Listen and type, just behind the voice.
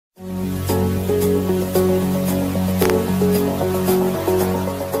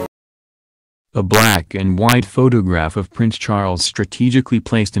A black and white photograph of Prince Charles strategically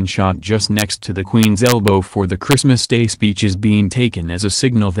placed and shot just next to the Queen's elbow for the Christmas Day speech is being taken as a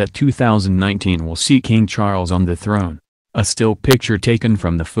signal that 2019 will see King Charles on the throne. A still picture taken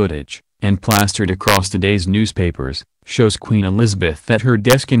from the footage, and plastered across today's newspapers, shows Queen Elizabeth at her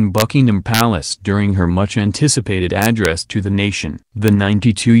desk in Buckingham Palace during her much-anticipated address to the nation. The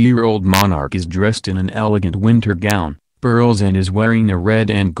 92-year-old monarch is dressed in an elegant winter gown, pearls, and is wearing a red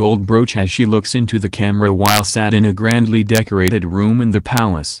and gold brooch as she looks into the camera while sat in a grandly decorated room in the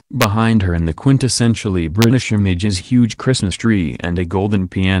palace. Behind her in the quintessentially British image is a huge Christmas tree and a golden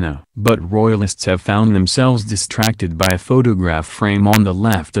piano. But royalists have found themselves distracted by a photograph frame on the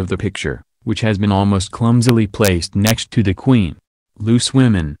left of the picture, which has been almost clumsily placed next to the Queen. Loose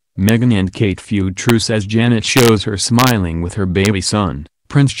women, Meghan and Kate feud truce as Janet shows her smiling with her baby son,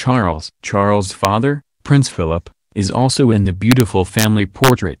 Prince Charles. Charles' father, Prince Philip, is also in the beautiful family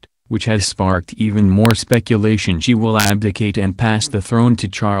portrait, which has sparked even more speculation she will abdicate and pass the throne to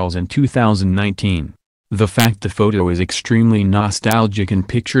Charles in 2019. The fact the photo is extremely nostalgic and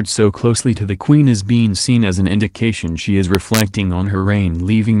pictured so closely to the Queen is being seen as an indication she is reflecting on her reign,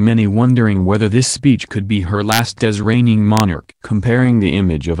 leaving many wondering whether this speech could be her last as reigning monarch. Comparing the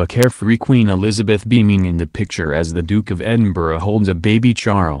image of a carefree Queen Elizabeth beaming in the picture as the Duke of Edinburgh holds a baby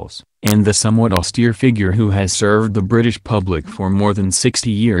Charles, and the somewhat austere figure who has served the British public for more than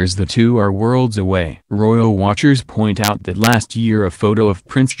 60 years, the two are worlds away. Royal watchers point out that last year a photo of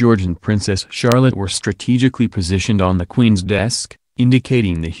Prince George and Princess Charlotte were strategically positioned on the Queen's desk,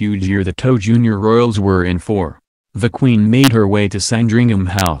 indicating the huge year the two junior royals were in for. The Queen made her way to Sandringham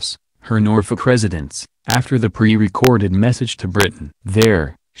House, her Norfolk residence, after the pre-recorded message to Britain.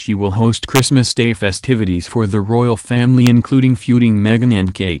 There, she will host Christmas Day festivities for the royal family, including feuding Meghan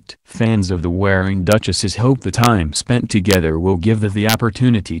and Kate. Fans of the warring duchesses hope the time spent together will give them the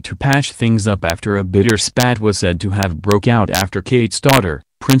opportunity to patch things up after a bitter spat was said to have broke out after Kate's daughter,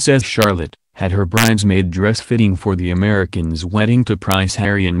 Princess Charlotte, had her bridesmaid dress fitting for the Americans' wedding to Prince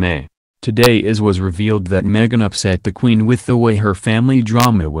Harry in May. Today it was revealed that Meghan upset the Queen with the way her family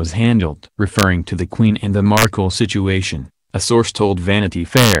drama was handled. Referring to the Queen and the Markle situation, a source told Vanity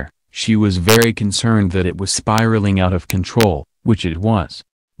Fair, she was very concerned that it was spiraling out of control, which it was.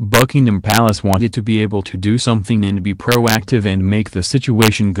 Buckingham Palace wanted to be able to do something and be proactive and make the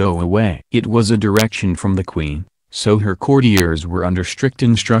situation go away. It was a direction from the Queen, so her courtiers were under strict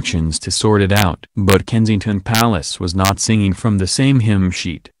instructions to sort it out. But Kensington Palace was not singing from the same hymn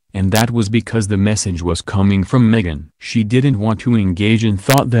sheet, and that was because the message was coming from Meghan. She didn't want to engage and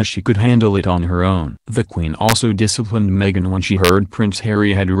thought that she could handle it on her own. The Queen also disciplined Meghan when she heard Prince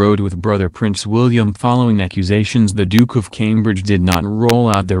Harry had rode with brother Prince William following accusations the Duke of Cambridge did not roll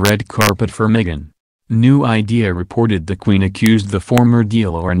out the red carpet for Meghan. New Idea reported the Queen accused the former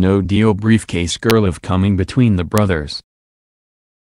Deal or No Deal briefcase girl of coming between the brothers.